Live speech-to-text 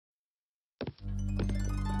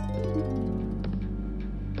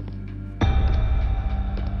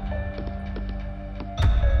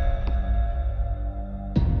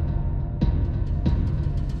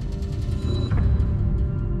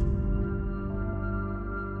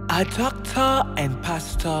A doctor and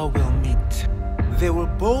pastor will meet. They will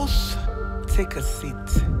both take a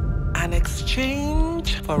seat and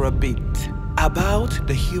exchange for a bit about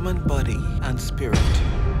the human body and spirit.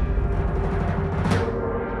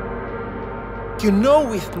 You know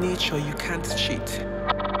with nature you can't cheat.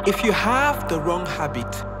 If you have the wrong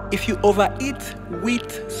habit, if you overeat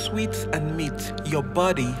wheat, sweets and meat, your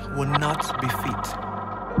body will not be fit.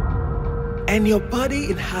 And your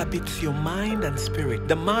body inhabits your mind and spirit.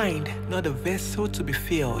 The mind, not a vessel to be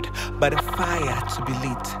filled, but a fire to be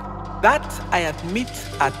lit. That I admit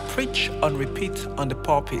I'd preach on repeat on the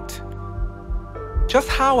pulpit. Just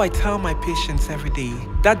how I tell my patients every day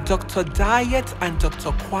that Dr. Diet and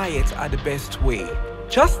Dr. Quiet are the best way.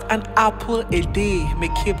 Just an apple a day may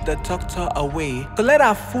keep the doctor away. So let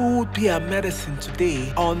our food be our medicine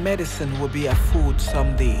today. Our medicine will be our food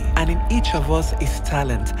someday. And in each of us is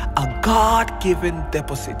talent, a God-given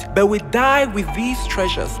deposit. But we die with these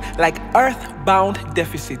treasures like earth-bound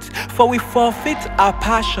deficits. For we forfeit our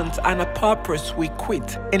passions and a purpose we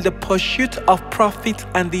quit in the pursuit of profit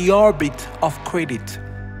and the orbit of credit.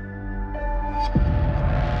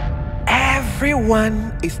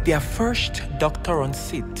 Everyone is their first doctor on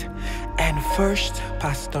seat and first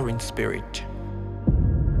pastor in spirit.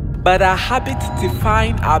 But our habits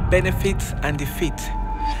define our benefits and defeat.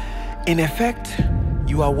 In effect,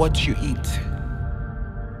 you are what you eat.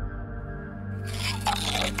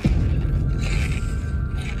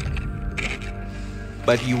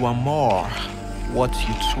 But you are more what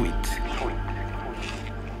you tweet.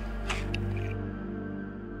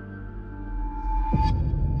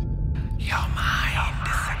 Your mind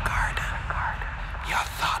is a garden. Your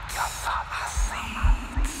thoughts are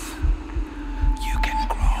seeds. You can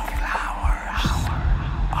grow flowers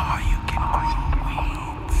or you can grow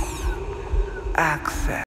weeds. Access.